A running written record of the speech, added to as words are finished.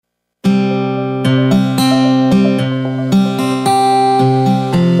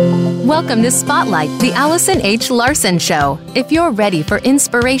Welcome to Spotlight, the Allison H. Larson Show. If you're ready for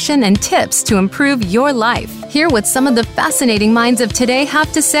inspiration and tips to improve your life, hear what some of the fascinating minds of today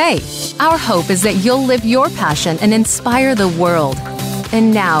have to say. Our hope is that you'll live your passion and inspire the world.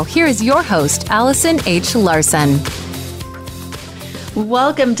 And now, here is your host, Allison H. Larson.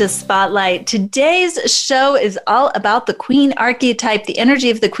 Welcome to Spotlight. Today's show is all about the Queen archetype, the energy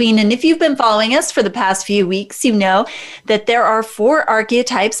of the Queen. And if you've been following us for the past few weeks, you know that there are 4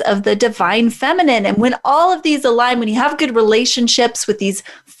 archetypes of the divine feminine. And when all of these align, when you have good relationships with these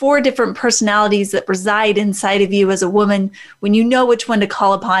 4 different personalities that reside inside of you as a woman, when you know which one to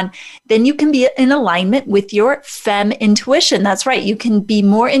call upon, then you can be in alignment with your femme intuition. That's right. You can be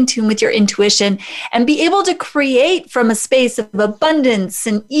more in tune with your intuition and be able to create from a space of abundance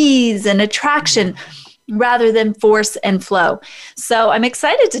and ease and attraction rather than force and flow. So I'm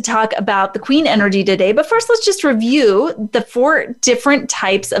excited to talk about the Queen energy today. But first, let's just review the 4 different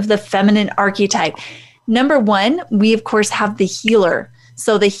types of the feminine archetype. Number 1, we of course have the healer.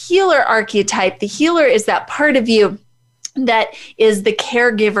 So the healer archetype, the healer is that part of you that is the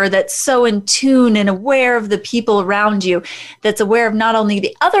caregiver that's so in tune and aware of the people around you, that's aware of not only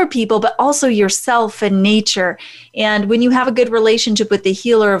the other people, but also yourself and nature. And when you have a good relationship with the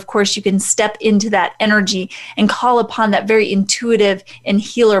healer, of course, you can step into that energy and call upon that very intuitive and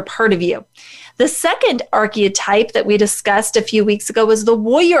healer part of you. The second archetype that we discussed a few weeks ago was the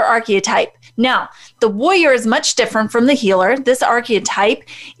warrior archetype. Now, the warrior is much different from the healer. This archetype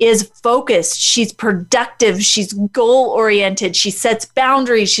is focused. She's productive. She's goal-oriented. She sets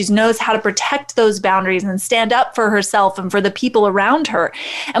boundaries. She knows how to protect those boundaries and stand up for herself and for the people around her.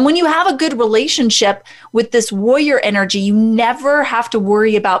 And when you have a good relationship with this warrior energy, you never have to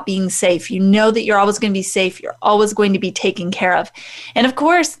worry about being safe. You know that you're always going to be safe. You're always going to be taken care of. And of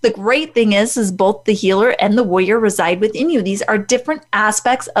course, the great thing is both the healer and the warrior reside within you. These are different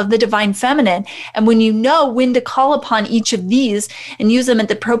aspects of the divine feminine. And when you know when to call upon each of these and use them at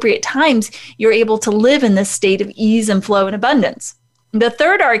the appropriate times, you're able to live in this state of ease and flow and abundance. The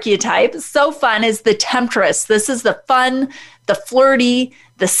third archetype, so fun, is the temptress. This is the fun, the flirty,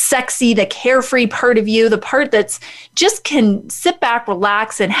 the sexy, the carefree part of you, the part that's just can sit back,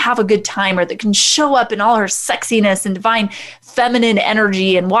 relax, and have a good time, or that can show up in all her sexiness and divine feminine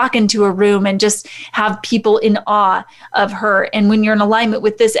energy and walk into a room and just have people in awe of her. And when you're in alignment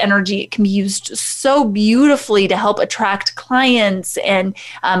with this energy, it can be used so beautifully to help attract clients and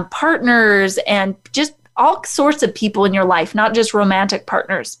partners and just all sorts of people in your life, not just romantic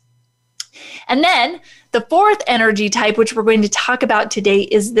partners. And then the fourth energy type, which we're going to talk about today,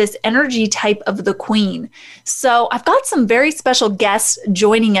 is this energy type of the Queen. So I've got some very special guests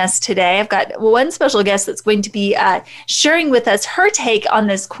joining us today. I've got one special guest that's going to be sharing with us her take on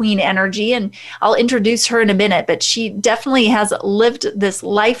this Queen energy, and I'll introduce her in a minute, but she definitely has lived this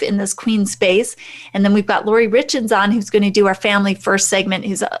life in this Queen space. And then we've got Lori Richens on, who's going to do our Family First segment,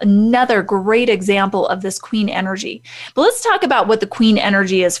 who's another great example of this Queen energy. But let's talk about what the Queen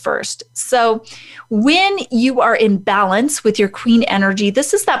energy is first. So when you are in balance with your Queen energy,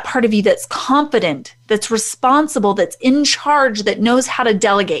 this is that part of you that's confident, that's responsible, that's in charge, that knows how to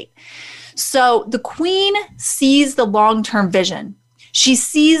delegate. So the Queen sees the long-term vision. She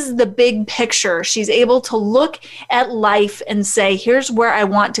sees the big picture. She's able to look at life and say, here's where I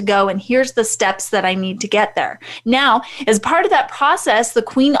want to go, and here's the steps that I need to get there. Now, as part of that process, the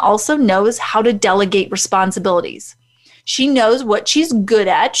Queen also knows how to delegate responsibilities. She knows what she's good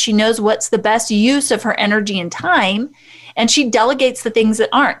at. She knows what's the best use of her energy and time, and she delegates the things that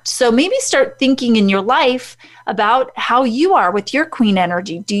aren't. So maybe start thinking in your life about how you are with your Queen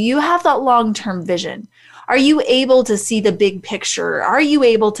energy. Do you have that long-term vision? Are you able to see the big picture? Are you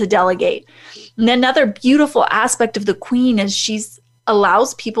able to delegate? And another beautiful aspect of the Queen is she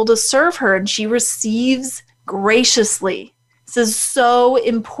allows people to serve her, and she receives graciously. This is so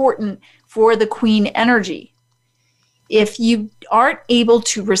important for the Queen energy. If you aren't able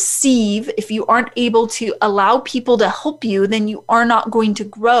to receive, if you aren't able to allow people to help you, then you are not going to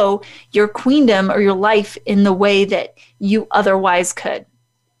grow your queendom or your life in the way that you otherwise could.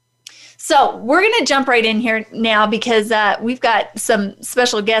 So we're going to jump right in here now because we've got some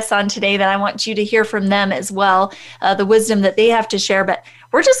special guests on today that I want you to hear from them as well, the wisdom that they have to share. But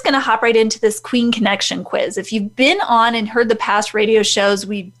we're just going to hop right into this Queen Connection quiz. If you've been on and heard the past radio shows,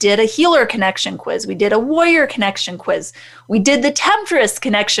 we did a Healer Connection quiz. We did a Warrior Connection quiz. We did the Temptress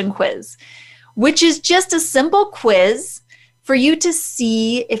Connection quiz, which is just a simple quiz for you to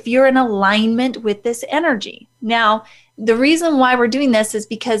see if you're in alignment with this energy. Now, the reason why we're doing this is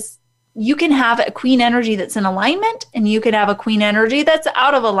because you can have a Queen energy that's in alignment, and you can have a Queen energy that's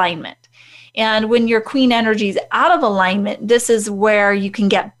out of alignment. And when your queen energy is out of alignment, this is where you can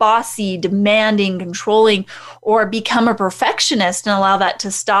get bossy, demanding, controlling, or become a perfectionist and allow that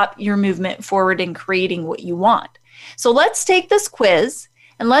to stop your movement forward in creating what you want. So let's take this quiz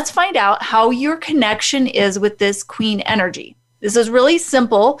and let's find out how your connection is with this queen energy. This is really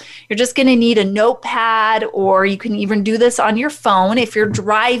simple. You're just going to need a notepad, or you can even do this on your phone. If you're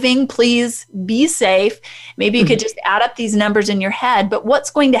driving, please be safe. Maybe you could just add up these numbers in your head. But what's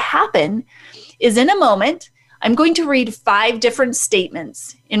going to happen is, in a moment, I'm going to read 5 different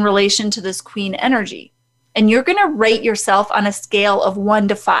statements in relation to this queen energy. And you're going to rate yourself on a scale of 1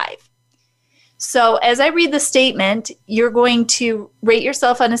 to 5. So as I read the statement, you're going to rate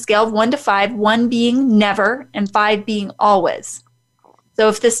yourself on a scale of 1 to 5, 1 being never and 5 being always. So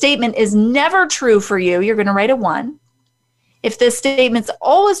if the statement is never true for you, you're going to write a 1. If this statement's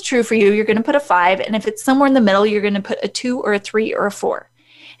always true for you, you're going to put a 5. And if it's somewhere in the middle, you're going to put a 2 or a 3 or a 4.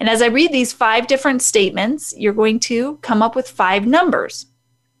 And as I read these 5 different statements, you're going to come up with 5 numbers.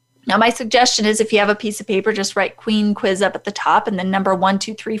 Now, my suggestion is, if you have a piece of paper, just write Queen Quiz up at the top and then number 1,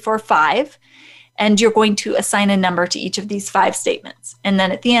 2, 3, 4, 5. And you're going to assign a number to each of these 5 statements. And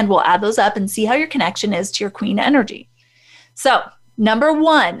then at the end, we'll add those up and see how your connection is to your queen energy. So, number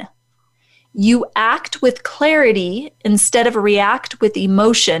 1, you act with clarity instead of react with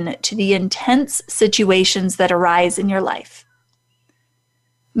emotion to the intense situations that arise in your life.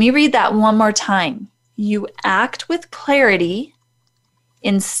 Let me read that one more time. You act with clarity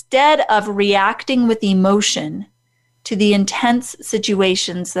instead of reacting with emotion to the intense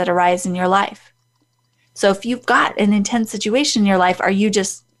situations that arise in your life. So if you've got an intense situation in your life, are you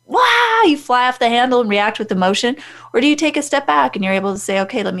just, you fly off the handle and react with emotion? Or do you take a step back and you're able to say,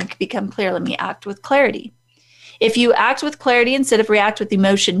 okay, let me become clear. Let me act with clarity. If you act with clarity instead of react with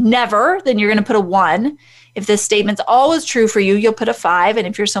emotion, never, then you're going to put a 1. If this statement's always true for you, you'll put a 5. And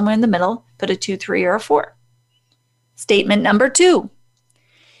if you're somewhere in the middle, put a 2, 3, or a 4. Statement number 2,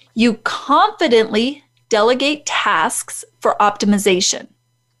 you confidently delegate tasks for optimization.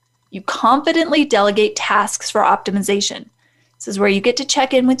 You confidently delegate tasks for optimization. This is where you get to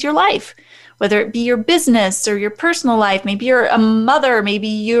check in with your life, whether it be your business or your personal life. Maybe you're a mother, maybe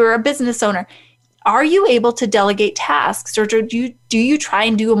you're a business owner. Are you able to delegate tasks, or do you try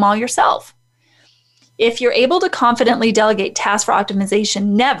and do them all yourself? If you're able to confidently delegate tasks for optimization,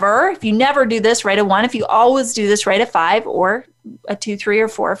 never. If you never do this, write a 1. If you always do this, write a 5, or a 2, 3, or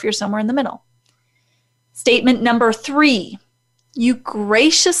 4 if you're somewhere in the middle. Statement number 3. You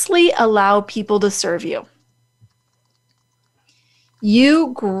graciously allow people to serve you.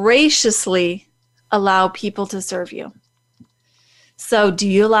 You graciously allow people to serve you. So do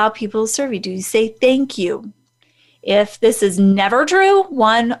you allow people to serve you? Do you say thank you? If this is never true,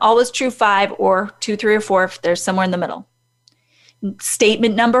 1, always true, 5, or 2, 3, or 4 if there's somewhere in the middle.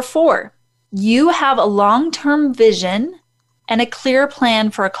 Statement number 4. You have a long-term vision and a clear plan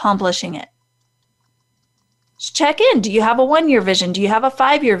for accomplishing it. Check in. Do you have a 1-year vision? Do you have a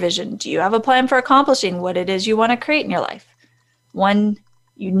 5-year vision? Do you have a plan for accomplishing what it is you want to create in your life? 1,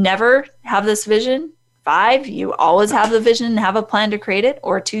 you never have this vision. 5, you always have the vision and have a plan to create it.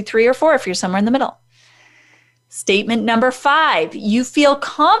 Or 2, 3, or 4 if you're somewhere in the middle. Statement number 5, you feel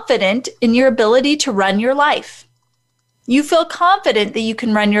confident in your ability to run your life. You feel confident that you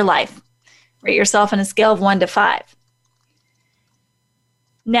can run your life. Rate yourself on a scale of 1 to 5.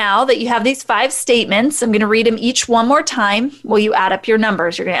 Now that you have these 5 statements, I'm going to read them each one more time while you add up your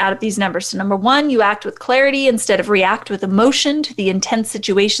numbers. You're going to add up these numbers. So number 1, you act with clarity instead of react with emotion to the intense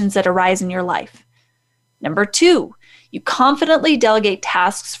situations that arise in your life. Number 2, you confidently delegate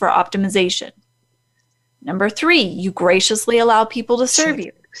tasks for optimization. Number 3, you graciously allow people to serve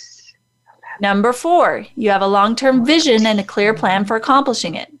you. Number 4, you have a long-term vision and a clear plan for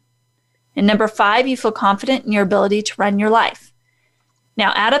accomplishing it. And number 5, you feel confident in your ability to run your life.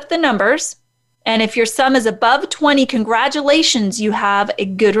 Now add up the numbers, and if your sum is above 20, congratulations, you have a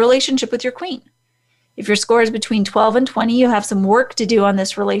good relationship with your queen. If your score is between 12 and 20, you have some work to do on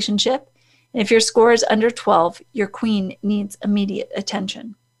this relationship. And if your score is under 12, your queen needs immediate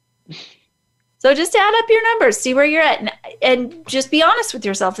attention. So just add up your numbers, see where you're at, and just be honest with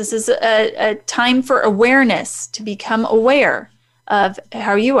yourself. This is a time for awareness, to become aware of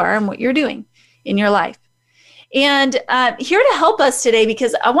how you are and what you're doing in your life. And here to help us today,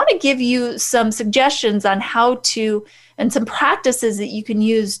 because I want to give you some suggestions on how to, and some practices that you can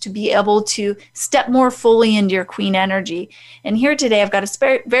use to be able to step more fully into your queen energy. And here today, I've got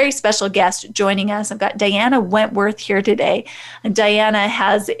a very special guest joining us. I've got Diana Wentworth here today. And Diana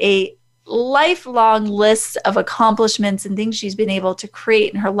has a lifelong lists of accomplishments and things she's been able to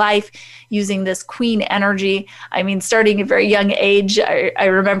create in her life using this queen energy. I mean, starting at a very young age, I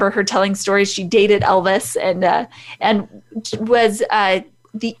remember her telling stories. She dated Elvis and was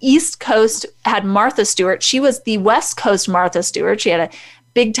the East Coast had Martha Stewart. She was the West Coast Martha Stewart. She had a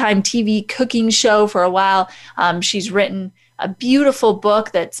big time TV cooking show for a while. She's written a beautiful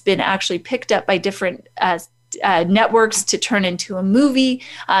book that's been actually picked up by different networks to turn into a movie.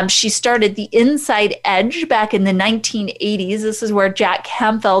 She started the Inside Edge back in the 1980s. This is where Jack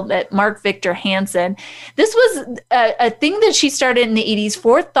Canfield met Mark Victor Hansen. This was a thing that she started in the 80s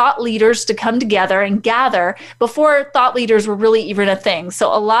for thought leaders to come together and gather before thought leaders were really even a thing.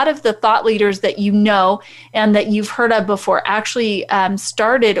 So a lot of the thought leaders that you know and that you've heard of before actually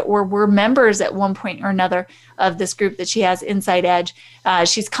started or were members at one point or another of this group that she has, Inside Edge.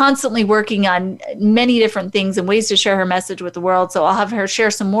 She's constantly working on many different things and ways to share her message with the world. So I'll have her share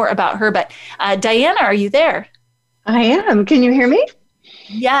some more about her. But Diana, are you there? I am. Can you hear me?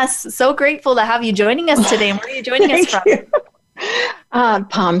 Yes. So grateful to have you joining us today. And where are you joining us from?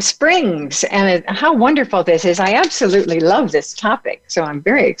 Palm Springs. And how wonderful this is. I absolutely love this topic. So I'm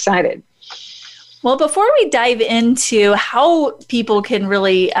very excited. Well, before we dive into how people can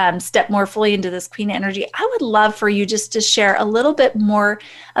really step more fully into this queen energy, I would love for you just to share a little bit more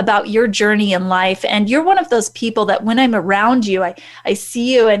about your journey in life. And you're one of those people that when I'm around you, I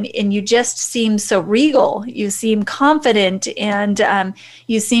see you and you just seem so regal. You seem confident and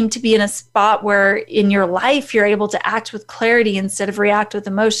you seem to be in a spot where in your life you're able to act with clarity instead of react with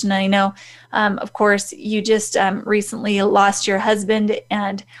emotion. I know, of course, you just recently lost your husband,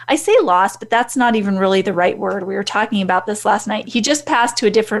 and I say lost, but that's not even really the right word. We were talking about this last night. He just passed to a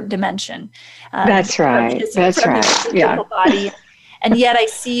different dimension. That's right. That's right. Yeah. Body. And yet I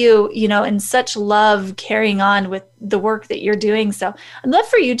see you, in such love carrying on with the work that you're doing. So I'd love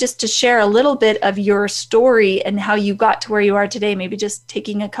for you just to share a little bit of your story and how you got to where you are today, maybe just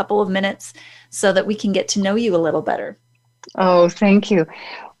taking a couple of minutes so that we can get to know you a little better. Oh, thank you.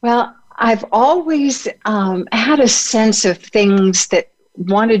 Well, I've always had a sense of things that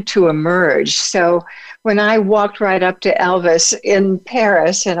wanted to emerge. So when I walked right up to Elvis in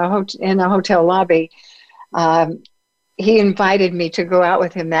Paris in a hotel lobby, he invited me to go out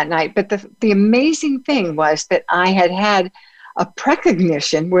with him that night. But the amazing thing was that I had a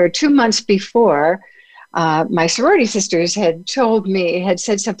precognition where 2 months before, my sorority sisters had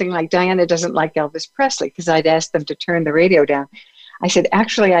said something like, Diana doesn't like Elvis Presley, because I'd asked them to turn the radio down. I said,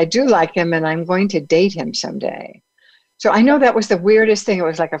 actually, I do like him, and I'm going to date him someday. So I know that was the weirdest thing. It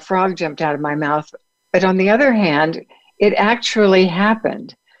was like a frog jumped out of my mouth. But on the other hand, it actually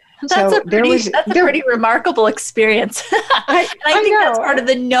happened. That's a pretty remarkable experience. I think that's part of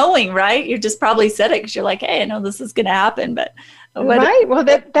the knowing, right? You just probably said it because you're like, hey, I know this is going to happen. But right. Well,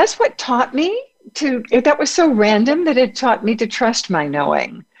 that's what taught me that was so random that it taught me to trust my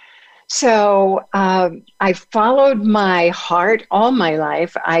knowing. So I followed my heart all my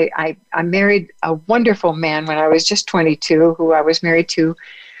life. I married a wonderful man when I was just 22, who I was married to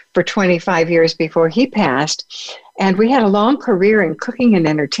for 25 years before he passed. And we had a long career in cooking and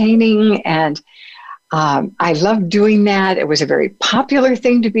entertaining, and I loved doing that. It was a very popular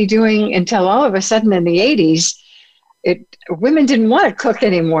thing to be doing until all of a sudden in the 80s, women didn't want to cook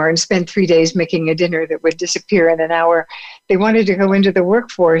anymore and spend 3 days making a dinner that would disappear in an hour. They wanted to go into the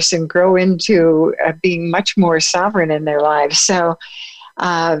workforce and grow into being much more sovereign in their lives. So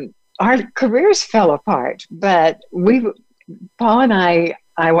our careers fell apart, but Paul and I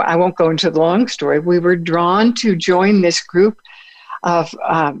won't go into the long story. We were drawn to join this group of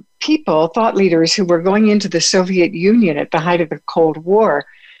people, thought leaders, who were going into the Soviet Union at the height of the Cold War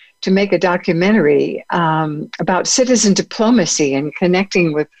to make a documentary about citizen diplomacy and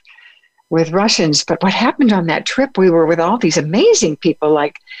connecting with Russians. But what happened on that trip, we were with all these amazing people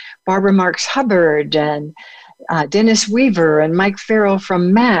like Barbara Marx Hubbard and Dennis Weaver and Mike Farrell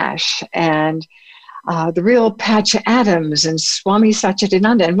from MASH and the real Patch Adams and Swami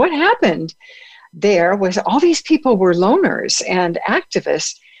Satchidananda. And what happened there was all these people were loners and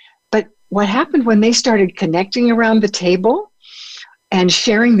activists. But what happened when they started connecting around the table and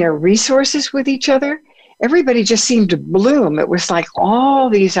sharing their resources with each other, everybody just seemed to bloom. It was like all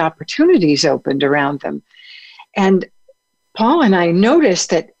these opportunities opened around them. And Paul and I noticed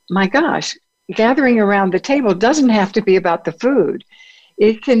that, my gosh, gathering around the table doesn't have to be about the food.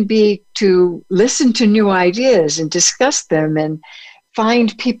 It can be to listen to new ideas and discuss them and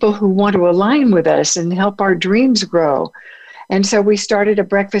find people who want to align with us and help our dreams grow. And so we started a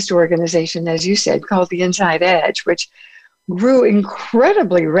breakfast organization, as you said, called the Inside Edge, which grew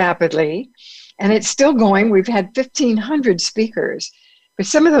incredibly rapidly, and it's still going. We've had 1,500 speakers, but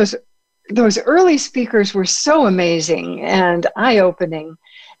some of those those early speakers were so amazing and eye-opening.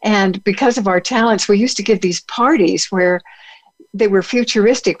 And because of our talents, we used to give these parties where they were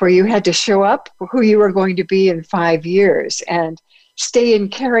futuristic, where you had to show up who you were going to be in 5 years and stay in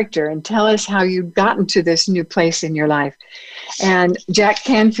character and tell us how you'd gotten to this new place in your life. And Jack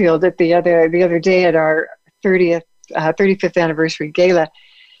Canfield the other day at our 35th anniversary gala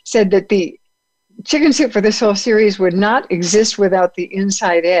said that the Chicken Soup for the Soul series would not exist without the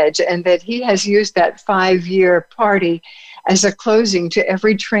Inside Edge, and that he has used that 5-year party as a closing to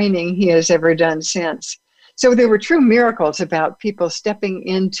every training he has ever done since. So there were true miracles about people stepping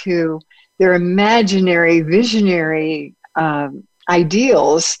into their imaginary, visionary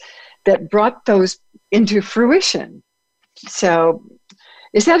ideals that brought those into fruition. So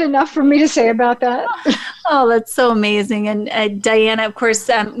is that enough for me to say about that? Oh, that's so amazing. And Diana, of course,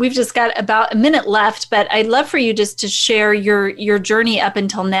 we've just got about a minute left, but I'd love for you just to share your journey up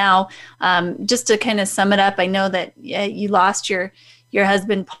until now. Just to kind of sum it up, I know that you lost your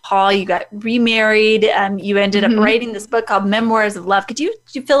husband, Paul. You got remarried. You ended up writing this book called Memoirs of Love. Could you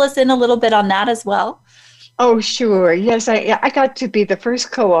fill us in a little bit on that as well? Oh, sure. Yes, I got to be the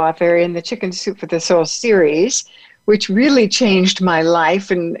first co-author in the Chicken Soup for the Soul series, which really changed my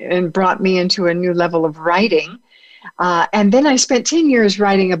life and brought me into a new level of writing. And then I spent 10 years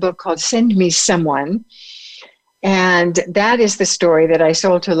writing a book called Send Me Someone. And that is the story that I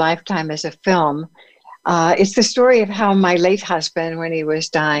sold to Lifetime as a film. It's the story of how my late husband, when he was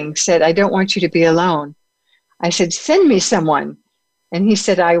dying, said, "I don't want you to be alone." I said, "Send me someone." And he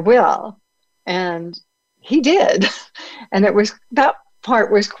said, "I will." And he did. And that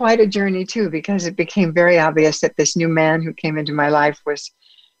part was quite a journey too, because it became very obvious that this new man who came into my life was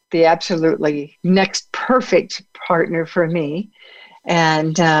the absolutely next perfect partner for me.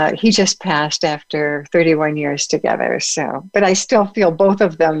 And he just passed after 31 years together. So, but I still feel both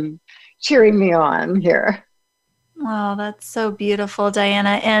of them cheering me on here. Oh, that's so beautiful,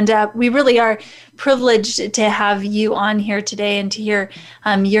 Diana. And we really are privileged to have you on here today and to hear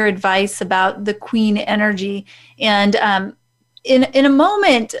your advice about the Queen energy. And in a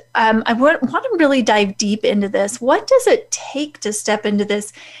moment, I want to really dive deep into this. What does it take to step into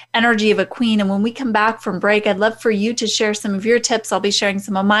this energy of a queen? And when we come back from break, I'd love for you to share some of your tips. I'll be sharing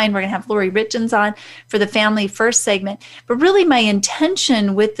some of mine. We're going to have Lori Richens on for the Family First segment. But really, my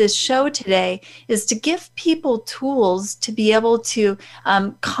intention with this show today is to give people tools to be able to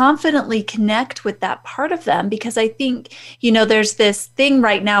confidently connect with that part of them. Because I think, there's this thing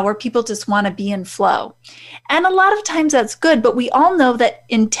right now where people just want to be in flow. And a lot of times that's good, but we all know that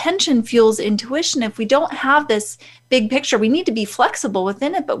intention fuels intuition. If we don't have this big picture, we need to be flexible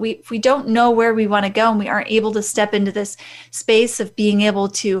within it, but if we don't know where we want to go and we aren't able to step into this space of being able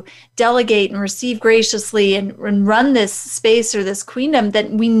to delegate and receive graciously and run this space or this queendom,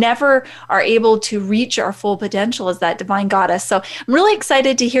 then we never are able to reach our full potential as that divine goddess. So I'm really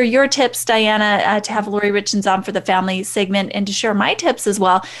excited to hear your tips, Diana, to have Lori Richens on for the family segment and to share my tips as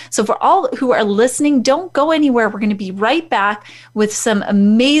well. So for all who are listening, don't go anywhere. We're going to be right back with some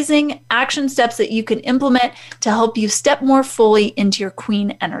amazing action steps that you can implement to help you step more fully into your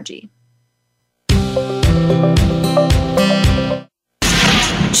queen energy.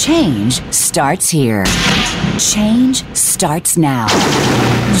 Change starts here. Change starts now.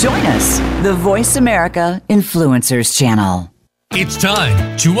 Join us, the Voice America Influencers Channel. It's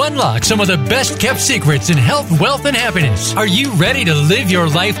time to unlock some of the best-kept secrets in health, wealth, and happiness. Are you ready to live your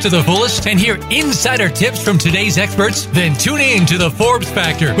life to the fullest and hear insider tips from today's experts? Then tune in to The Forbes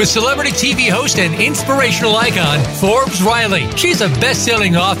Factor with celebrity TV host and inspirational icon, Forbes Riley. She's a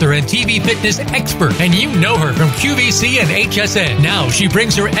best-selling author and TV fitness expert, and you know her from QVC and HSN. Now she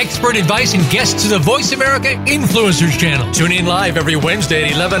brings her expert advice and guests to the Voice America Influencers Channel. Tune in live every Wednesday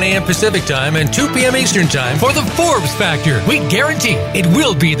at 11 a.m. Pacific Time and 2 p.m. Eastern Time for The Forbes Factor. We guarantee it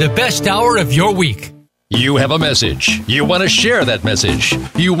will be the best hour of your week. You have a message. You want to share that message.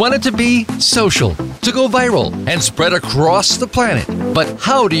 You want it to be social, to go viral, and spread across the planet. But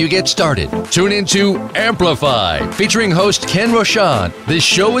how do you get started? Tune into Amplify, featuring host Ken Rochon. This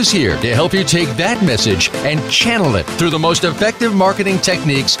show is here to help you take that message and channel it through the most effective marketing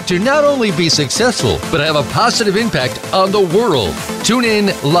techniques to not only be successful, but have a positive impact on the world. Tune in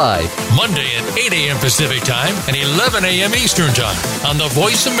live Monday at 8 a.m. Pacific Time and 11 a.m. Eastern Time on the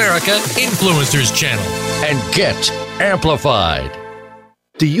Voice America Influencers Channel. And get amplified.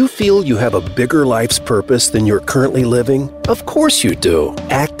 Do you feel you have a bigger life's purpose than you're currently living? Of course you do.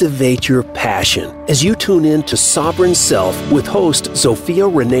 Activate your passion as you tune in to Sovereign Self with host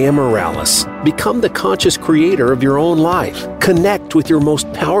Zofia Renea Morales. Become the conscious creator of your own life. Connect with your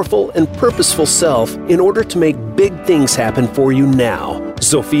most powerful and purposeful self in order to make big things happen for you now.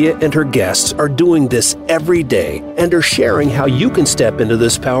 Zofia and her guests are doing this every day and are sharing how you can step into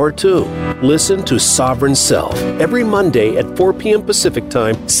this power too. Listen to Sovereign Self every Monday at 4 p.m. Pacific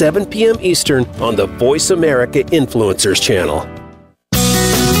Time, 7 p.m. Eastern on the Voice America Influencers channel.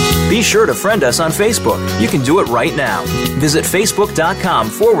 Be sure to friend us on Facebook. You can do it right now. Visit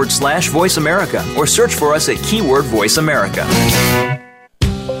facebook.com/Voice America or search for us at keyword Voice America.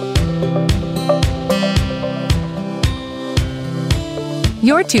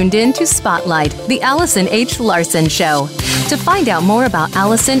 You're tuned in to Spotlight, the Allison H. Larson Show. To find out more about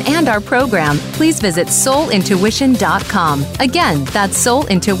Allison and our program, please visit soulintuition.com. Again, that's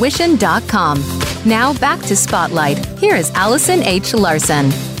soulintuition.com. Now back to Spotlight. Here is Allison H.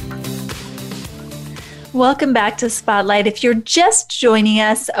 Larson. Welcome back to Spotlight. If you're just joining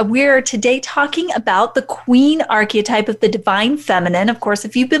us, we're today talking about the Queen archetype of the Divine Feminine. Of course,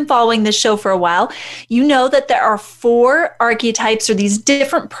 if you've been following this show for a while, you know that there are 4 archetypes or these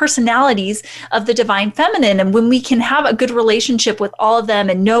different personalities of the Divine Feminine. And when we can have a good relationship with all of them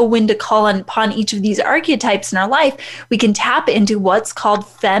and know when to call upon each of these archetypes in our life, we can tap into what's called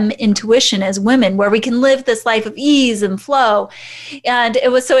femme intuition as women, where we can live this life of ease and flow. And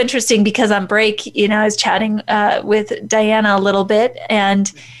it was so interesting because on break, I was chatting with Diana a little bit,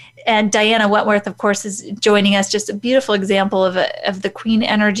 and Diana Wentworth, of course, is joining us. Just a beautiful example of the Queen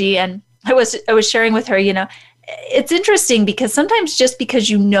energy. And I was sharing with her, it's interesting because sometimes just because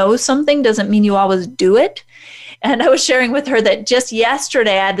you know something doesn't mean you always do it. And I was sharing with her that just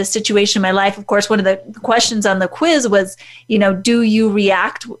yesterday I had this situation in my life. Of course, one of the questions on the quiz was, do you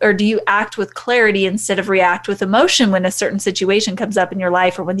react or do you act with clarity instead of react with emotion when a certain situation comes up in your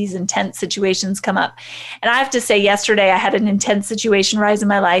life or when these intense situations come up? And I have to say, yesterday I had an intense situation rise in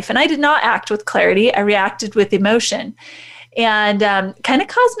my life and I did not act with clarity. I reacted with emotion. And kind of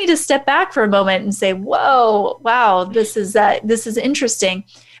caused me to step back for a moment and say, whoa, wow, this is interesting.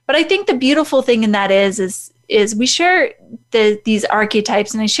 But I think the beautiful thing in that is we share these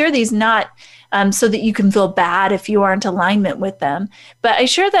archetypes, and I share these not so that you can feel bad if you aren't in alignment with them, but I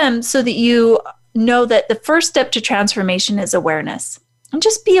share them so that you know that the first step to transformation is awareness. And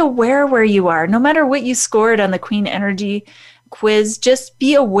just be aware where you are. No matter what you scored on the Queen Energy quiz, just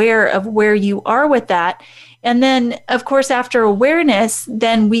be aware of where you are with that. And then, of course, after awareness,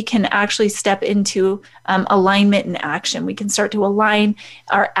 then we can actually step into alignment and action. We can start to align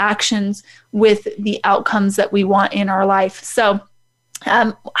our actions with the outcomes that we want in our life. So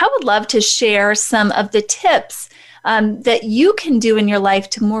I would love to share some of the tips that you can do in your life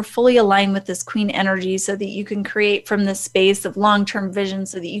to more fully align with this Queen energy so that you can create from this space of long-term vision,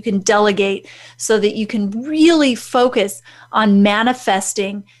 so that you can delegate, so that you can really focus on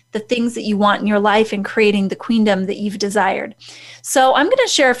manifesting the things that you want in your life and creating the queendom that you've desired. So I'm going to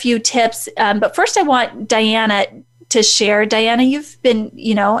share a few tips, but first I want Diana to share. Diana, you've been,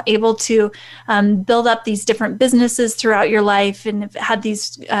 able to build up these different businesses throughout your life and have had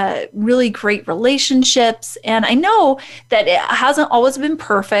these really great relationships. And I know that it hasn't always been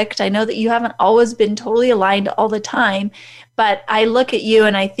perfect. I know that you haven't always been totally aligned all the time. But I look at you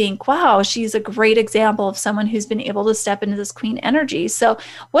and I think, wow, she's a great example of someone who's been able to step into this Queen energy. So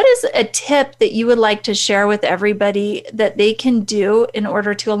what is a tip that you would like to share with everybody that they can do in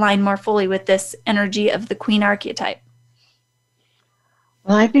order to align more fully with this energy of the Queen archetype?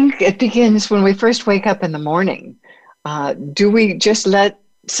 Well, I think it begins when we first wake up in the morning. Do we just let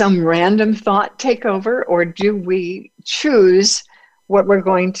some random thought take over, or do we choose what we're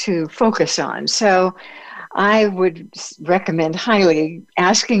going to focus on? So I would recommend highly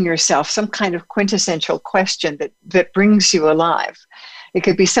asking yourself some kind of quintessential question that brings you alive. It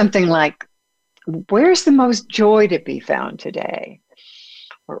could be something like, where's the most joy to be found today?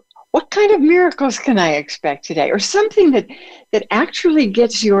 Or what kind of miracles can I expect today? Or something that actually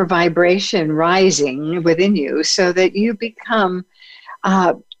gets your vibration rising within you so that you become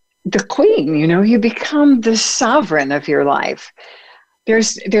the queen, you become the sovereign of your life.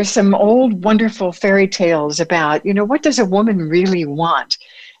 There's some old wonderful fairy tales about, what does a woman really want?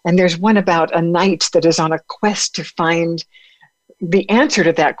 And there's one about a knight that is on a quest to find the answer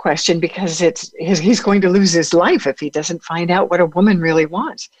to that question because he's going to lose his life if he doesn't find out what a woman really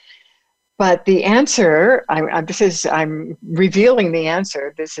wants. But the answer, I'm revealing the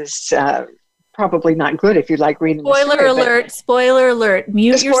answer. This is probably not good if you like reading the story. Spoiler alert.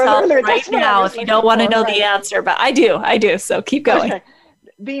 Mute yourself right now if you don't want to know the answer. But I do. So keep going. Okay.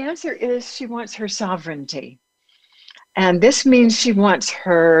 The answer is she wants her sovereignty. And this means she wants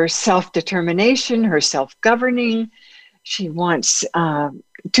her self-determination, her self-governing. She wants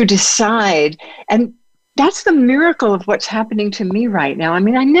to decide. And that's the miracle of what's happening to me right now. I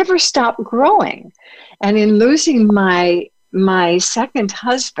mean, I never stop growing. And in losing my my second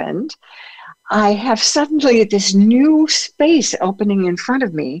husband, I have suddenly this new space opening in front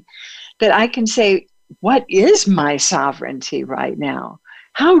of me that I can say, what is my sovereignty right now?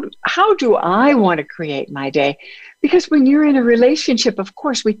 How do I want to create my day? Because when you're in a relationship, of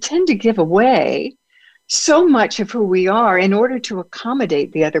course, we tend to give away so much of who we are in order to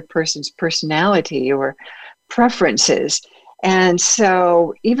accommodate the other person's personality or preferences. And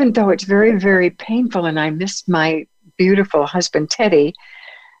so even though it's very, very painful, and I miss my beautiful husband, Teddy,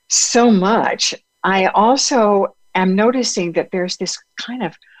 so much, I also am noticing that there's this kind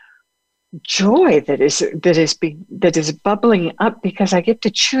of joy that is bubbling up, because I get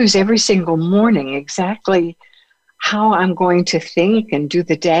to choose every single morning exactly how I'm going to think and do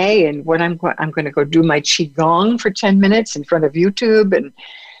the day, and what I'm going to go do my Qigong for 10 minutes in front of YouTube, and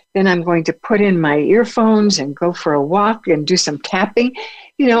then I'm going to put in my earphones and go for a walk and do some tapping.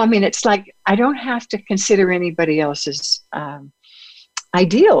 It's like I don't have to consider anybody else's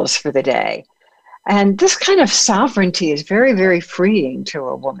ideals for the day. And this kind of sovereignty is very, very freeing to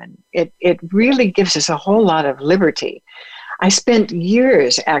a woman. It really gives us a whole lot of liberty. I spent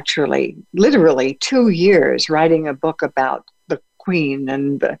years, actually, literally 2 years, writing a book about the Queen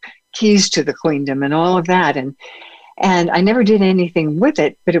and the keys to the queendom and all of that. And I never did anything with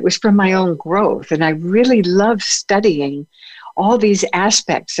it, but it was from my own growth. And I really love studying all these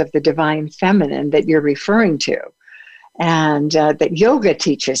aspects of the divine feminine that you're referring to. And that yoga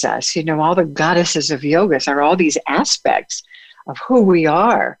teaches us, all the goddesses of yogas are all these aspects of who we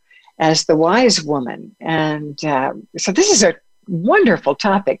are as the wise woman. And so this is a wonderful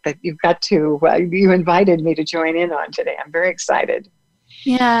topic that you invited me to join in on today. I'm very excited.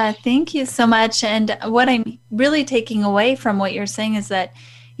 Yeah, thank you so much. And what I'm really taking away from what you're saying is that,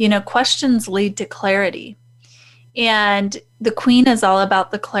 questions lead to clarity. And the Queen is all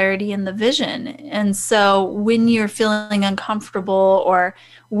about the clarity and the vision. And so when you're feeling uncomfortable or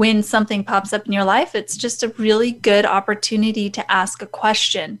when something pops up in your life, it's just a really good opportunity to ask a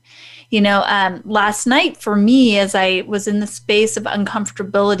question. Last night for me, as I was in the space of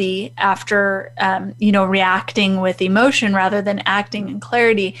uncomfortability after, reacting with emotion rather than acting in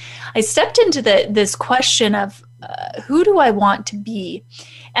clarity, I stepped into this question of who do I want to be?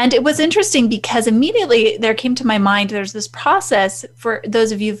 And it was interesting because immediately there came to my mind, there's this process for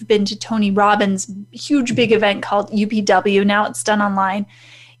those of you who've been to Tony Robbins' huge big event called UPW. Now it's done online.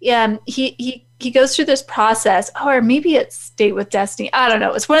 He goes through this process, or maybe it's Date with Destiny. I don't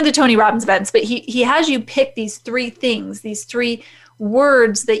know. It's one of the Tony Robbins events, but he has you pick these 3 things, these 3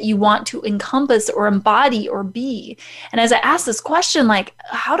 words that you want to encompass or embody or be. And as I asked this question, like,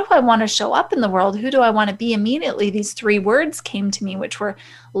 how do I want to show up in the world? Who do I want to be? Immediately, these 3 words came to me, which were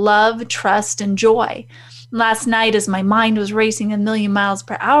love, trust, and joy. Last night, as my mind was racing a million miles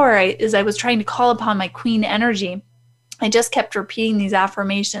per hour, as I was trying to call upon my Queen energy, I just kept repeating these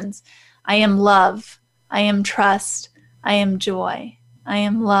affirmations. I am love. I am trust. I am joy. I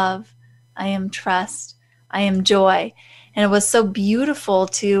am love. I am trust. I am joy. And it was so beautiful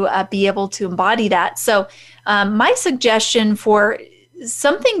to be able to embody that. So my suggestion for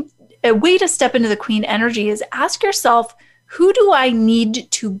a way to step into the Queen energy is ask yourself, who do I need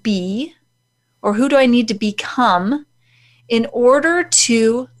to be or who do I need to become in order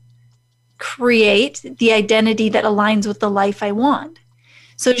to create the identity that aligns with the life I want?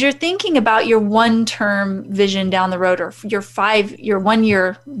 So as you're thinking about your 1-term vision down the road, or your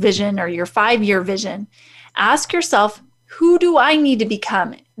 1-year vision or your 5-year vision, ask yourself, who do I need to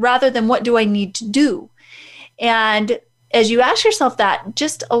become rather than what do I need to do? And as you ask yourself that,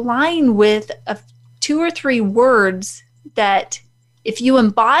 just align with 2 or 3 words that if you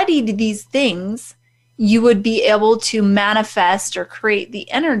embodied these things, you would be able to manifest or create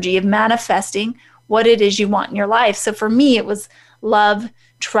the energy of manifesting what it is you want in your life. So for me, it was love,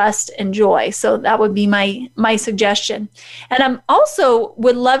 trust, and joy. So that would be my suggestion. And I'm also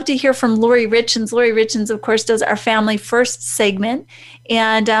would love to hear from Lori Richens. Lori Richens, of course, does our Family First segment.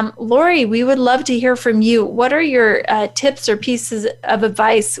 And Lori, we would love to hear from you. What are your tips or pieces of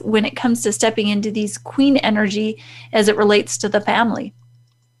advice when it comes to stepping into these Queen energy as it relates to the family?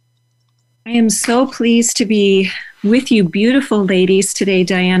 I am so pleased to be with you beautiful ladies today,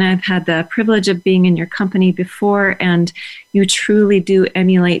 Diana. I've had the privilege of being in your company before, and you truly do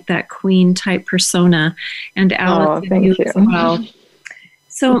emulate that Queen type persona. And Alice, thank you as well.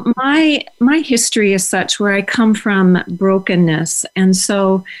 So my history is such where I come from brokenness, and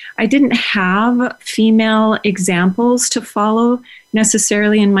so I didn't have female examples to follow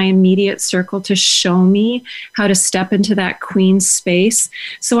necessarily in my immediate circle to show me how to step into that Queen space.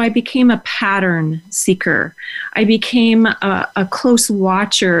 So I became a pattern seeker. I became a close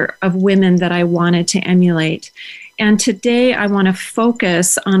watcher of women that I wanted to emulate. And today I want to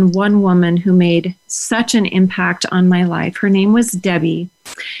focus on one woman who made such an impact on my life. Her name was Debbie,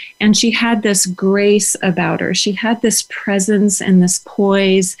 and she had this grace about her. She had this presence and this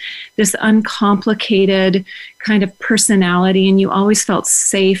poise, this uncomplicated kind of personality, and you always felt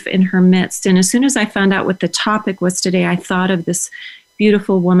safe in her midst. And as soon as I found out what the topic was today, I thought of this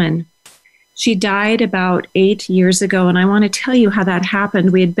beautiful woman. She died about 8 years ago, and I want to tell you how that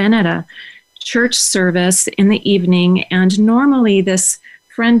happened. We had been at a church service in the evening, and normally this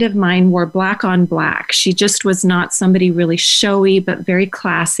friend of mine wore black on black. She just was not somebody really showy, but very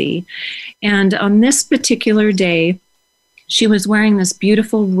classy. And on this particular day, she was wearing this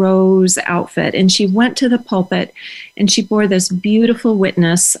beautiful rose outfit, and she went to the pulpit and she bore this beautiful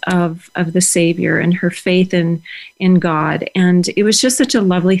witness of the Savior and her faith in God. And it was just such a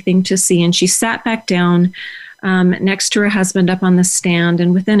lovely thing to see. And she sat back down next to her husband up on the stand,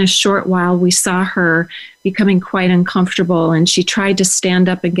 and within a short while we saw her becoming quite uncomfortable, and she tried to stand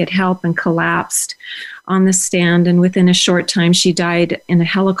up and get help and collapsed on the stand, and within a short time she died in a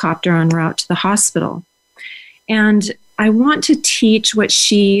helicopter en route to the hospital. And I want to teach what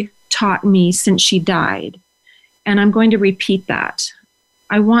she taught me since she died, and I'm going to repeat that.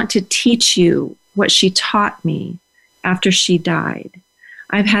 I want to teach you what she taught me after she died.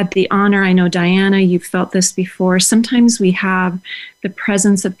 I've had the honor, I know Diana, you've felt this before. Sometimes we have the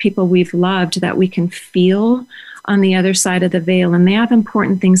presence of people we've loved that we can feel on the other side of the veil, and they have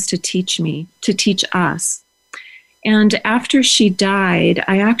important things to teach me, to teach us. And after she died,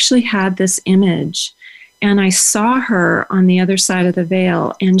 I actually had this image, and I saw her on the other side of the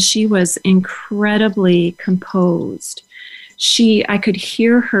veil, and she was incredibly composed. I could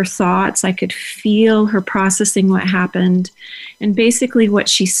hear her thoughts. I could feel her processing what happened. And basically what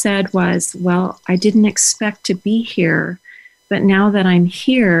she said was, well, I didn't expect to be here, but now that I'm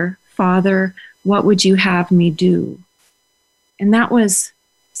here, Father, what would you have me do? And that was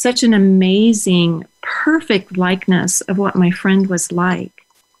such an amazing, perfect likeness of what my friend was like.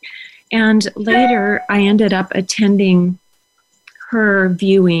 And later I ended up attending her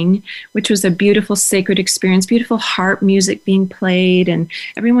viewing, which was a beautiful sacred experience, beautiful harp music being played, and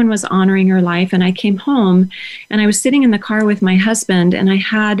everyone was honoring her life. And I came home and I was sitting in the car with my husband, and I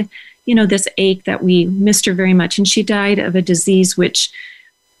had, this ache that we missed her very much. And she died of a disease, which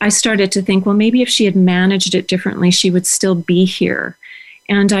I started to think, well, maybe if she had managed it differently, she would still be here.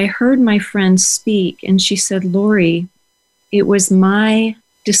 And I heard my friend speak, and she said, Lori, it was my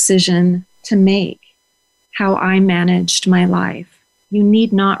decision to make how I managed my life. You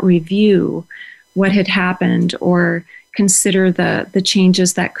need not review what had happened or consider the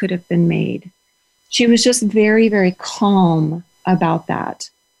changes that could have been made. She was just very, very calm about that.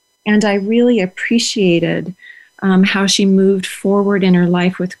 And I really appreciated how she moved forward in her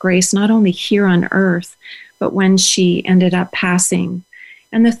life with grace, not only here on earth, but when she ended up passing.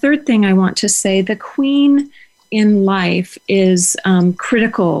 And the third thing I want to say, the Queen in life is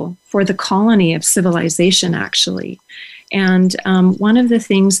critical for the colony of civilization, actually. And one of the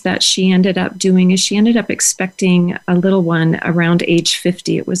things that she ended up doing is she ended up expecting a little one around age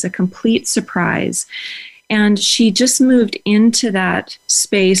 50. It was a complete surprise. And she just moved into that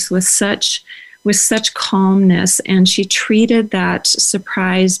space with such calmness, and she treated that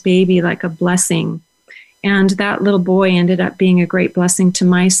surprise baby like a blessing. And that little boy ended up being a great blessing to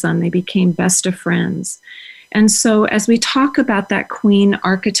my son. They became best of friends. And so as we talk about that queen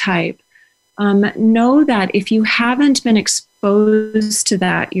archetype, know that if you haven't been exposed to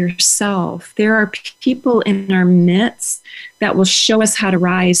that yourself, there are people in our midst that will show us how to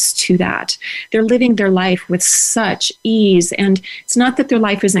rise to that. They're living their life with such ease, and it's not that their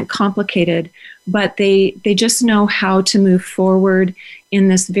life isn't complicated, but they just know how to move forward in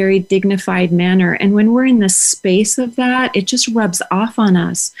this very dignified manner. And when we're in the space of that, it just rubs off on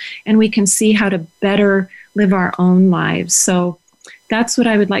us, and we can see how to better live our own lives. So that's what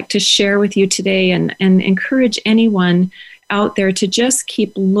I would like to share with you today, and encourage anyone out there to just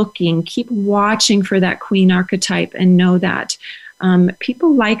keep looking, keep watching for that queen archetype, and know that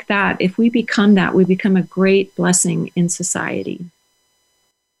people like that, if we become that, we become a great blessing in society.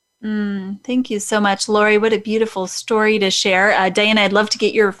 Thank you so much, Lori. What a beautiful story to share. Diana, I'd love to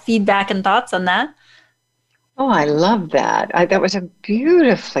get your feedback and thoughts on that. Oh, I love that. That was a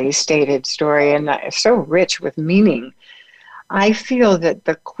beautifully stated story, and so rich with meaning. I feel that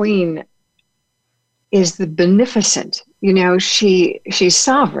the Queen is the beneficent. She's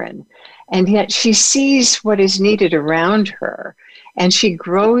sovereign, and yet she sees what is needed around her, and she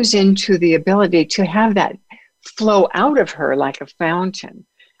grows into the ability to have that flow out of her like a fountain.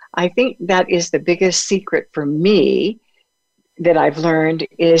 I think that is the biggest secret for me that I've learned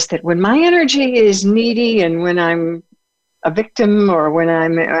is that when my energy is needy and when I'm a victim or when I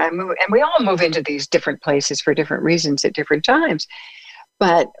move, and we all move into these different places for different reasons at different times,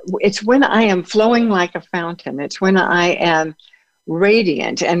 but it's when I am flowing like a fountain. It's when I am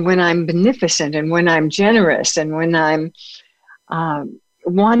radiant and when I'm beneficent and when I'm generous and when I'm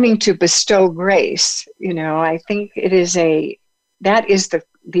wanting to bestow grace. I think that is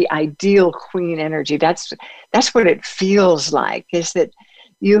the ideal queen energy. That's what it feels like, is that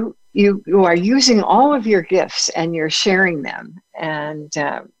you are using all of your gifts and you're sharing them. And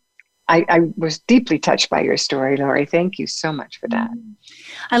I was deeply touched by your story, Lori. Thank you so much for that.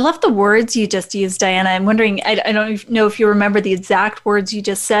 I love the words you just used, Diana. I'm wondering, I don't know if you remember the exact words you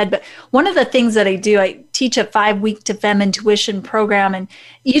just said, but one of the things that I do, I teach a 5-week to Femme Intuition program, and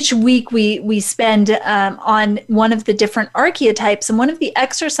each week we spend on one of the different archetypes. And one of the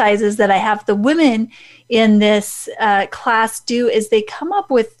exercises that I have the women in this class do is they come up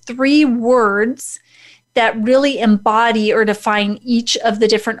with 3 words that really embody or define each of the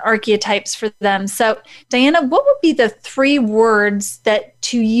different archetypes for them. So, Diana, what would be the 3 words that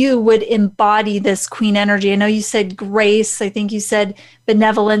to you would embody this queen energy? I know you said grace, I think you said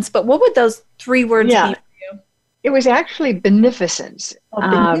benevolence, but what would those 3 words be for you? It was actually beneficence.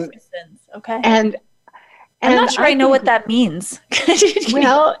 Beneficence, okay. And I'm not sure I know what that means.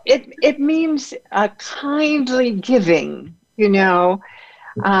 Well, it means a kindly giving,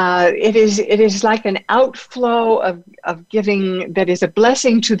 It is like an outflow of giving that is a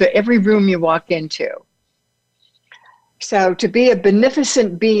blessing to every room you walk into. So to be a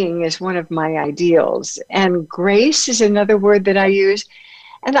beneficent being is one of my ideals. And grace is another word that I use.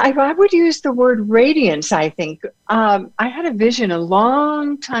 And I would use the word radiance, I think. I had a vision a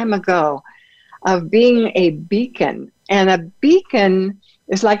long time ago of being a beacon. And a beacon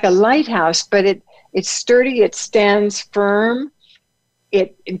is like a lighthouse, but it's sturdy, it stands firm.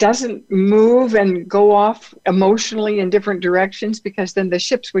 It doesn't move and go off emotionally in different directions, because then the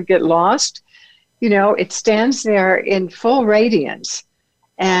ships would get lost. It stands there in full radiance.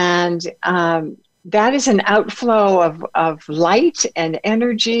 And that is an outflow of light and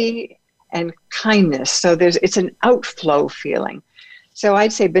energy and kindness. So it's an outflow feeling. So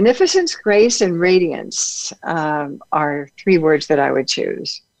I'd say beneficence, grace, and radiance are 3 words that I would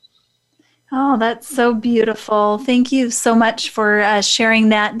choose. Oh, that's so beautiful. Thank you so much for sharing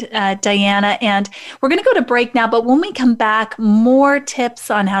that, Diana. And we're going to go to break now, but when we come back, more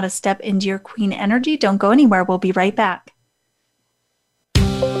tips on how to step into your queen energy. Don't go anywhere. We'll be right back.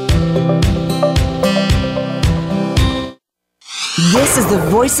 This is the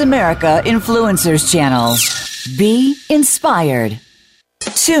Voice America Influencers Channel. Be inspired.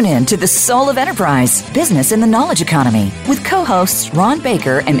 Tune in to The Soul of Enterprise, Business in the Knowledge Economy, with co-hosts Ron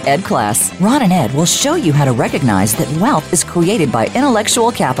Baker and Ed Kless. Ron and Ed will show you how to recognize that wealth is created by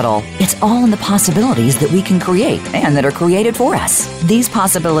intellectual capital. It's all in the possibilities that we can create and that are created for us. These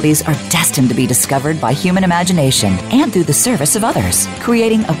possibilities are destined to be discovered by human imagination and through the service of others,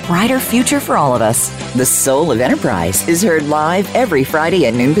 creating a brighter future for all of us. The Soul of Enterprise is heard live every Friday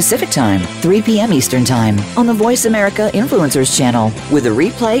at noon Pacific Time, 3 p.m. Eastern Time on the Voice America Influencers Channel, with a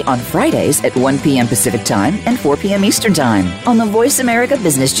replay on Fridays at 1 p.m. Pacific Time and 4 p.m. Eastern Time on the Voice America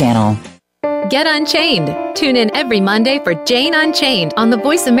Business Channel. Get Unchained. Tune in every Monday for Jane Unchained on the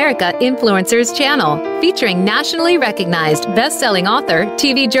Voice America Influencers Channel, featuring nationally recognized best-selling author,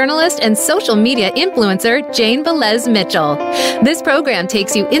 TV journalist, and social media influencer Jane Velez Mitchell. This program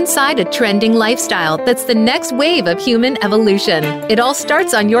takes you inside a trending lifestyle that's the next wave of human evolution. It all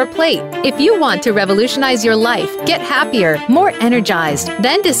starts on your plate. If you want to revolutionize your life, get happier, more energized,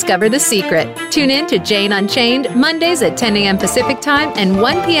 then discover the secret. Tune in to Jane Unchained Mondays at 10 a.m. Pacific Time and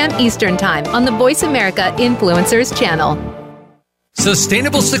 1 p.m. Eastern Time on the Voice America Influencers Channel.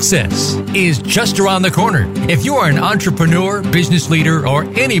 Sustainable success is just around the corner. If you are an entrepreneur, business leader, or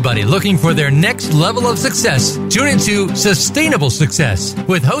anybody looking for their next level of success, tune into Sustainable Success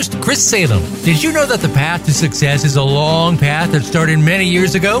with host Chris Salem. Did you know that the path to success is a long path that started many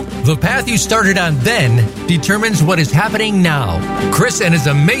years ago? The path you started on then determines what is happening now. Chris and his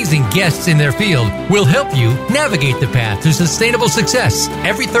amazing guests in their field will help you navigate the path to sustainable success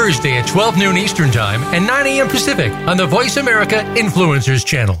every Thursday at 12 noon Eastern Time and 9 a.m. Pacific on the Voice America Influencers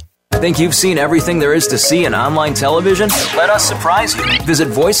Channel. Think you've seen everything there is to see in online television? Let us surprise you. Visit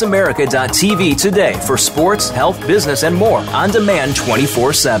voiceamerica.tv today for sports, health, business, and more on demand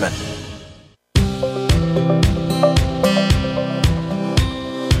 24/7.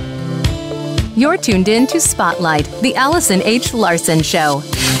 You're tuned in to Spotlight, the Allison H. Larson Show.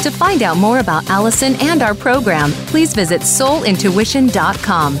 To find out more about Allison and our program, please visit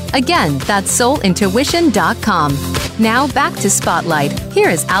soulintuition.com. Again, that's soulintuition.com. Now back to Spotlight. Here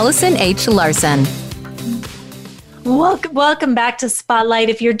is Allison H. Larson. Welcome back to Spotlight.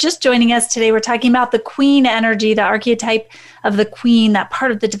 If you're just joining us today, we're talking about the queen energy, the archetype of the queen, that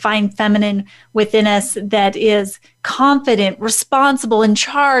part of the divine feminine within us that is confident, responsible, in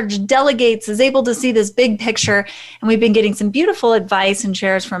charge, delegates, is able to see this big picture. And we've been getting some beautiful advice and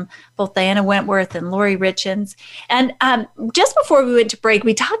shares from both Diana Wentworth and Lori Richins. And just before we went to break,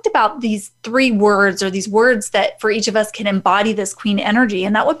 we talked about these 3 words, or these words that for each of us can embody this queen energy.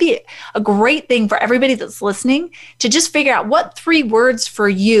 And that would be a great thing for everybody that's listening to just figure out what 3 words for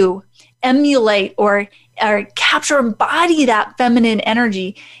you emulate or capture, embody that feminine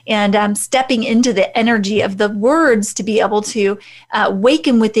energy, and stepping into the energy of the words to be able to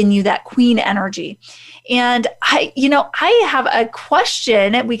awaken within you that queen energy. And I have a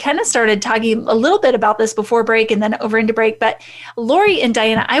question. We kind of started talking a little bit about this before break and then over into break, but Lori and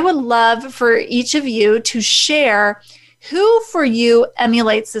Diana, I would love for each of you to share who for you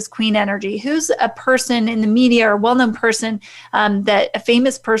emulates this queen energy. Who's a person in the media or well-known person, that a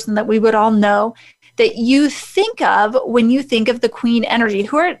famous person that we would all know, that you think of when you think of the queen energy?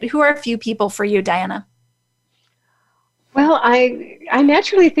 Who are a few people for you, Diana? Well, I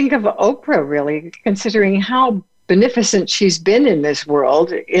naturally think of Oprah, really, considering how beneficent she's been in this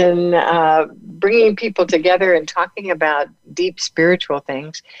world in bringing people together and talking about deep spiritual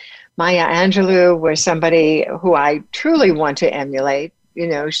things. Maya Angelou was somebody who I truly want to emulate. You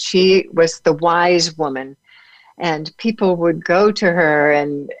know, she was the wise woman, and people would go to her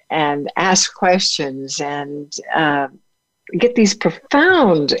and ask questions and get these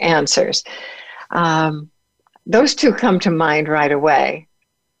profound answers. Those 2 come to mind right away.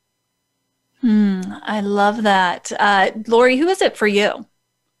 I love that. Lori, who is it for you?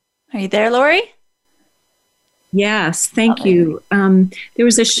 Are you there, Lori? Yes, thank you. There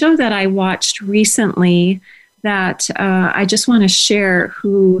was a show that I watched recently that I just want to share,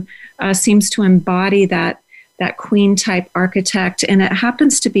 who seems to embody that queen type architect, and it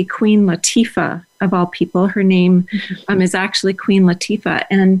happens to be Queen Latifah, of all people. Her name is actually Queen Latifah,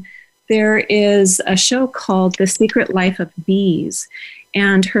 and there is a show called The Secret Life of Bees,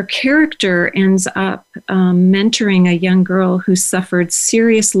 and her character ends up mentoring a young girl who suffered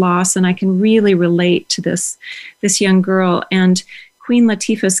serious loss, and I can really relate to this young girl. And Queen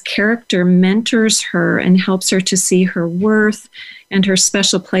Latifah's character mentors her and helps her to see her worth and her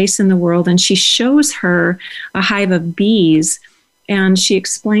special place in the world. And she shows her a hive of bees, and she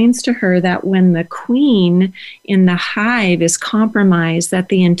explains to her that when the queen in the hive is compromised, that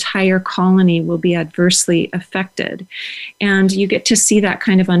the entire colony will be adversely affected. And you get to see that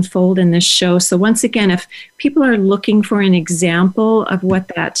kind of unfold in this show. So once again, if people are looking for an example of what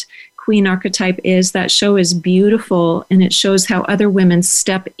that queen archetype is, that show is beautiful, and it shows how other women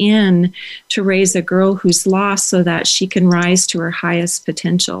step in to raise a girl who's lost so that she can rise to her highest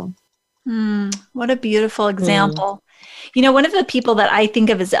potential. What a beautiful example. You know, one of the people that I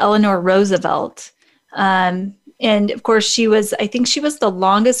think of is Eleanor Roosevelt. And of course, I think she was the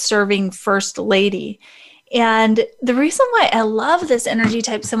longest serving first lady. And the reason why I love this energy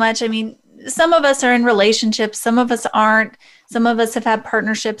type so much, I mean, some of us are in relationships, some of us aren't, some of us have had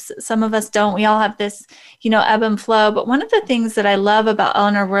partnerships, some of us don't. We all have this, ebb and flow. But one of the things that I love about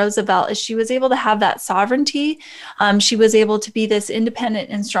Eleanor Roosevelt is she was able to have that sovereignty. She was able to be this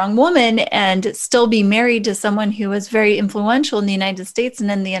independent and strong woman and still be married to someone who was very influential in the United States and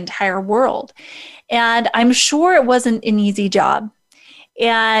in the entire world. And I'm sure it wasn't an easy job.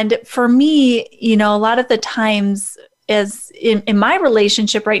 And for me, a lot of the times, as in my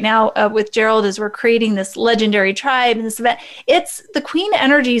relationship right now with Gerald, as we're creating this legendary tribe and this event, it's the queen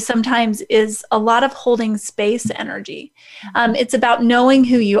energy sometimes is a lot of holding space energy. It's about knowing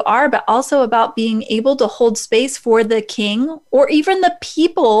who you are, but also about being able to hold space for the king or even the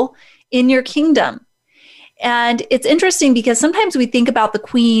people in your kingdom. And it's interesting because sometimes we think about the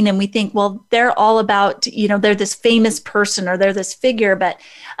queen and we think, well, they're all about, they're this famous person or they're this figure. But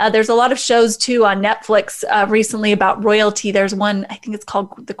there's a lot of shows, too, on Netflix recently about royalty. There's one, I think it's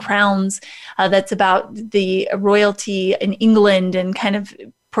called The Crowns, that's about the royalty in England and kind of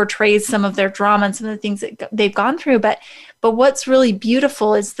portrays some of their drama and some of the things that they've gone through. But what's really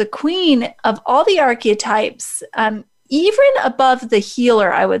beautiful is the queen of all the archetypes, even above the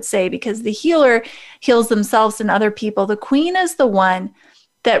healer, I would say, because the healer heals themselves and other people. The queen is the one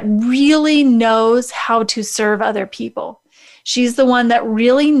that really knows how to serve other people. She's the one that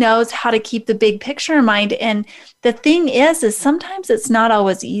really knows how to keep the big picture in mind. And the thing is sometimes it's not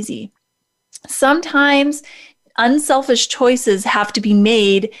always easy. Sometimes unselfish choices have to be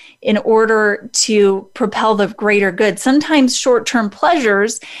made in order to propel the greater good. Sometimes short-term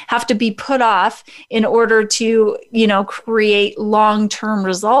pleasures have to be put off in order to, create long-term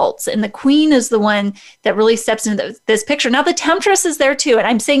results. And the queen is the one that really steps into this picture. Now, the temptress is there too. And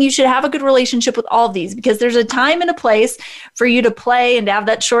I'm saying you should have a good relationship with all of these, because there's a time and a place for you to play and to have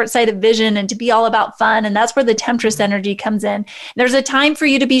that short-sighted vision and to be all about fun. And that's where the temptress energy comes in. There's a time for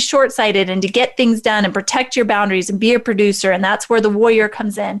you to be short-sighted and to get things done and protect your boundaries and be a producer. And that's where the warrior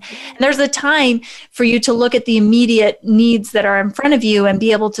comes in. And there's a time for you to look at the immediate needs that are in front of you and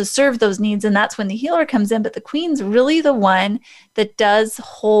be able to serve those needs. And that's when the healer comes in. But the queen's really the one that does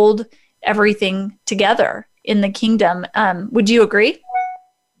hold everything together in the kingdom. Would you agree?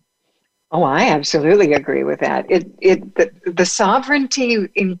 Oh, I absolutely agree with that. The sovereignty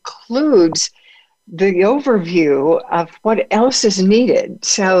includes the overview of what else is needed,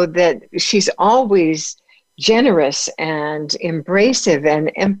 so that she's always generous and embracive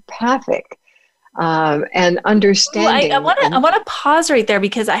and empathic, and understanding. I want to pause right there,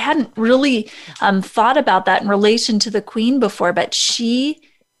 because I hadn't really thought about that in relation to the queen before, but she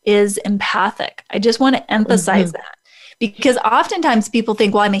is empathic. I just want to emphasize that, because oftentimes people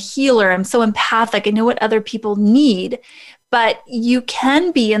think, well, I'm a healer, I'm so empathic, I know what other people need. But you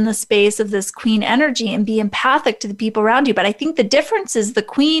can be in the space of this queen energy and be empathic to the people around you. But I think the difference is the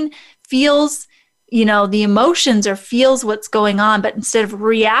queen feels, the emotions, or feels what's going on. But instead of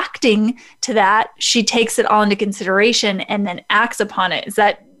reacting to that, she takes it all into consideration and then acts upon it. Is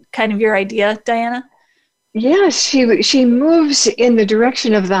that kind of your idea, Diana? Yes, she moves in the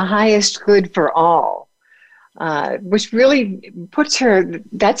direction of the highest good for all, which really puts her,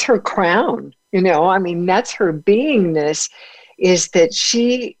 that's her crown. That's her beingness, is that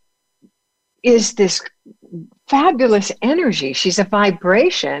she is this fabulous energy. She's a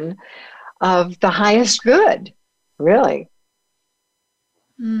vibration of the highest good, really.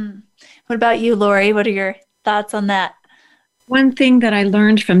 What about you, Lori? What are your thoughts on that? One thing that I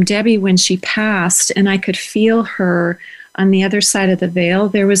learned from Debbie when she passed, and I could feel her on the other side of the veil,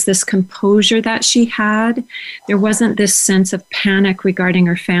 there was this composure that she had. There wasn't this sense of panic regarding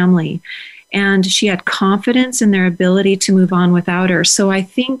her family. And she had confidence in their ability to move on without her. So I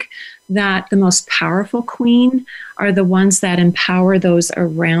think that the most powerful queen are the ones that empower those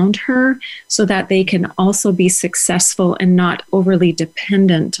around her, so that they can also be successful and not overly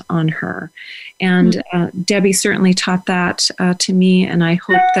dependent on her. And Debbie certainly taught that to me, and I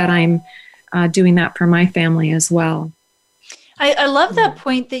hope that I'm doing that for my family as well. I love that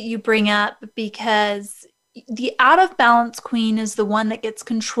point that you bring up, because the out of balance queen is the one that gets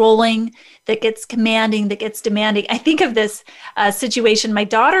controlling, that gets commanding, that gets demanding. I think of this situation. My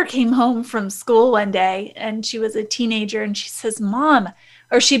daughter came home from school one day, and she was a teenager, and she says, Mom,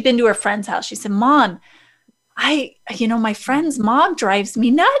 or she'd been to her friend's house. She said, Mom, my friend's mom drives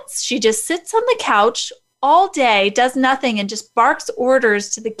me nuts. She just sits on the couch all day, does nothing, and just barks orders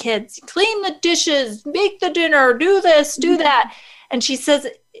to the kids. Clean the dishes, make the dinner, do this, do that. And she says,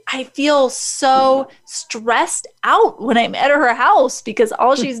 I feel so stressed out when I'm at her house, because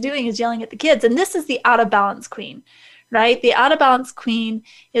all she's doing is yelling at the kids. And this is the out of balance queen, right? The out of balance queen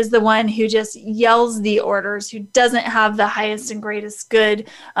is the one who just yells the orders, who doesn't have the highest and greatest good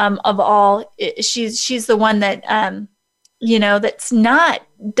of all. She's the one that,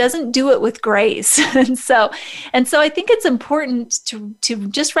 doesn't do it with grace. and so I think it's important to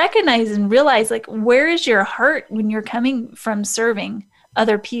just recognize and realize, like, where is your heart when you're coming from serving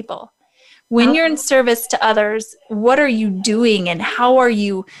other people? When you're in service to others, what are you doing, and how are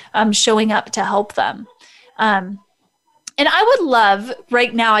you showing up to help them? And I would love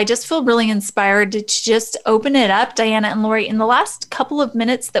right now, I just feel really inspired to just open it up, Diana and Lori, in the last couple of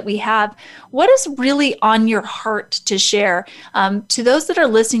minutes that we have. What is really on your heart to share to those that are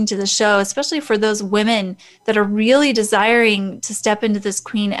listening to the show, especially for those women that are really desiring to step into this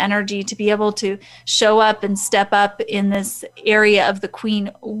queen energy, to be able to show up and step up in this area of the queen?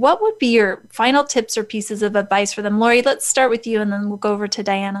 What would be your final tips or pieces of advice for them? Lori, let's start with you, and then we'll go over to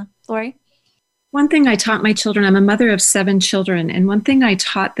Diana. Lori? One thing I taught my children, I'm a mother of 7 children, and one thing I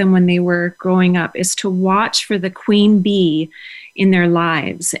taught them when they were growing up is to watch for the queen bee in their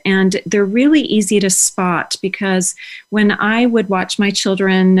lives. And they're really easy to spot, because when I would watch my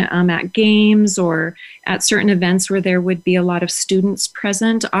children at games or at certain events where there would be a lot of students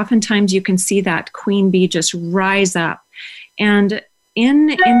present, oftentimes you can see that queen bee just rise up. And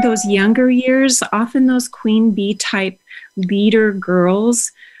in those younger years, often those queen bee type leader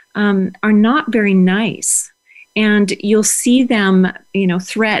girls are not very nice. And you'll see them,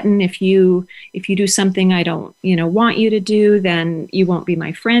 threaten if you do something I don't, want you to do, then you won't be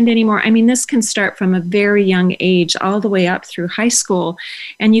my friend anymore. I mean, this can start from a very young age all the way up through high school.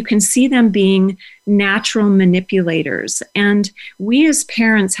 And you can see them being natural manipulators. And we as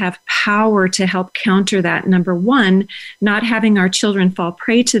parents have power to help counter that. Number one, not having our children fall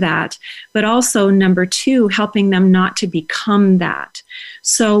prey to that, but also number two, helping them not to become that.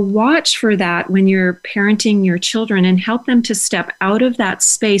 So watch for that when you're parenting your children and help them to step out of that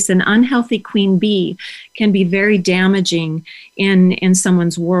space. An unhealthy queen bee can be very damaging in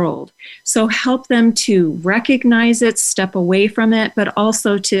someone's world. So help them to recognize it, step away from it, but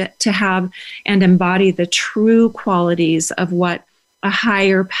also to have and embody the true qualities of what a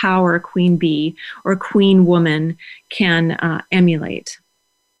higher power queen bee or queen woman can emulate.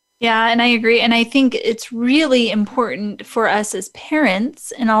 Yeah, and I agree. And I think it's really important for us as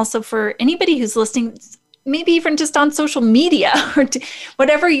parents and also for anybody who's listening, maybe even just on social media or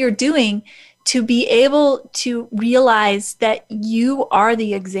whatever you're doing, to be able to realize that you are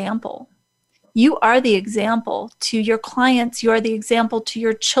the example. You are the example to your clients. You are the example to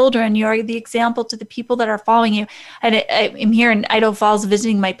your children. You are the example to the people that are following you. And I'm here in Idaho Falls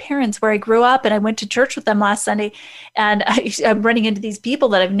visiting my parents where I grew up, and I went to church with them last Sunday. And I'm running into these people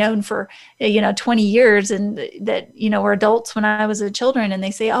that I've known for 20 years and that were adults when I was a children. And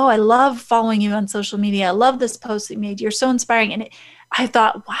they say, "Oh, I love following you on social media. I love this post that you made. You're so inspiring." And I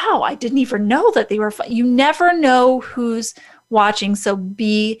thought, wow, I didn't even know that they were. You never know who's watching, so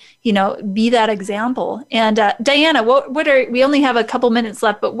be that example. And Diana, we only have a couple minutes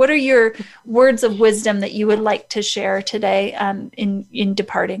left, but what are your words of wisdom that you would like to share today in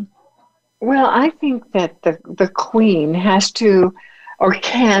departing? Well, I think that the queen has the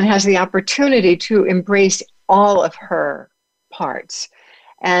opportunity to embrace all of her parts.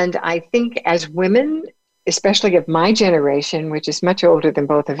 And I think as women, especially of my generation, which is much older than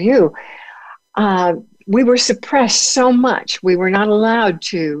both of you, we were suppressed so much. We were not allowed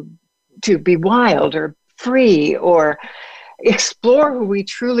to be wild or free or explore who we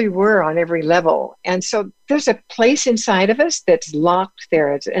truly were on every level. And so there's a place inside of us that's locked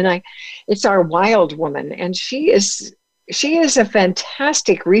there. It's our wild woman. And she is a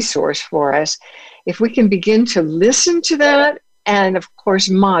fantastic resource for us if we can begin to listen to that and of course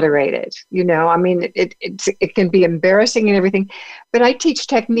moderate it. It can be embarrassing and everything, but I teach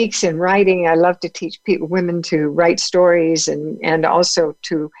techniques in writing. I love to teach women to write stories and also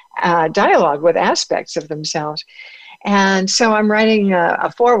to dialogue with aspects of themselves. And so I'm writing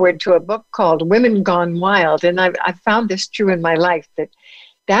a foreword to a book called Women Gone Wild, and I've found this true in my life,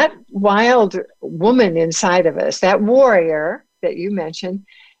 that wild woman inside of us, that warrior that you mentioned,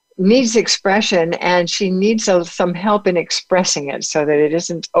 needs expression, and she needs some help in expressing it so that it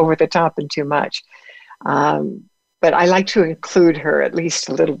isn't over the top and too much. But I like to include her at least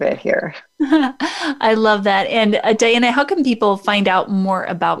a little bit here. I love that. And Diana, how can people find out more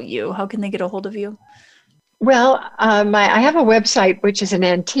about you? How can they get a hold of you? Well, I have a website, which is an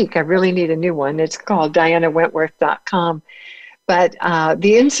antique. I really need a new one. It's called dianawentworth.com. But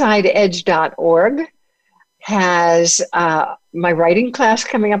theinsideedge.org has my writing class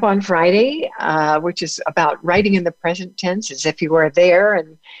coming up on Friday, which is about writing in the present tense as if you were there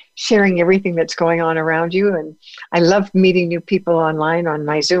and sharing everything that's going on around you. And I love meeting new people online on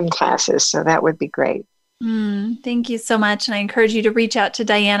my Zoom classes, so that would be great. Thank you so much. And I encourage you to reach out to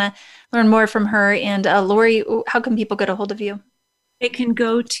Diana, learn more from her. And Lori, how can people get a hold of you? They can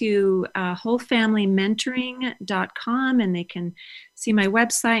go to wholefamilymentoring.com and they can see my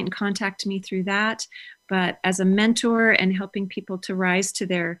website and contact me through that. But as a mentor and helping people to rise to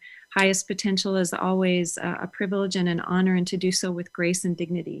their highest potential is always a privilege and an honor, and to do so with grace and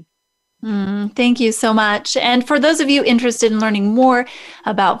dignity. Thank you so much. And for those of you interested in learning more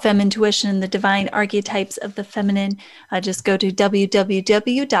about Femintuition, the divine archetypes of the feminine, just go to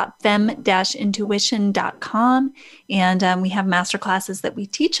www.fem-intuition.com. And we have masterclasses that we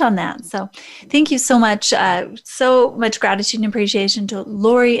teach on that. So thank you so much. So much gratitude and appreciation to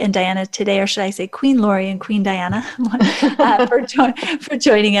Lori and Diana today, or should I say Queen Lori and Queen Diana, for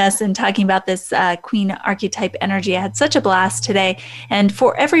joining us and talking about this Queen archetype energy. I had such a blast today. And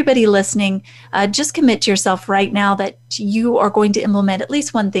for everybody listening, just commit to yourself right now that you are going to implement at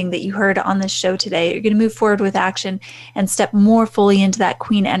least one thing that you heard on this show today. You're going to move forward with action and step more fully into that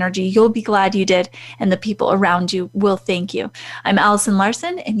queen energy. You'll be glad you did, and the people around you will thank you. I'm Allison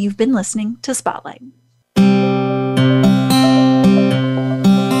Larson, and you've been listening to Spotlight.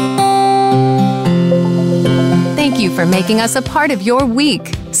 Thank you you for making us a part of your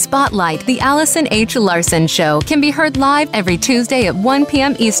week. Spotlight, the Allison H. Larson Show, can be heard live every Tuesday at 1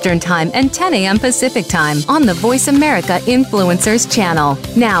 p.m. Eastern Time and 10 a.m. Pacific Time on the Voice America Influencers channel.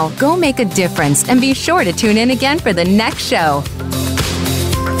 Now, go make a difference and be sure to tune in again for the next show.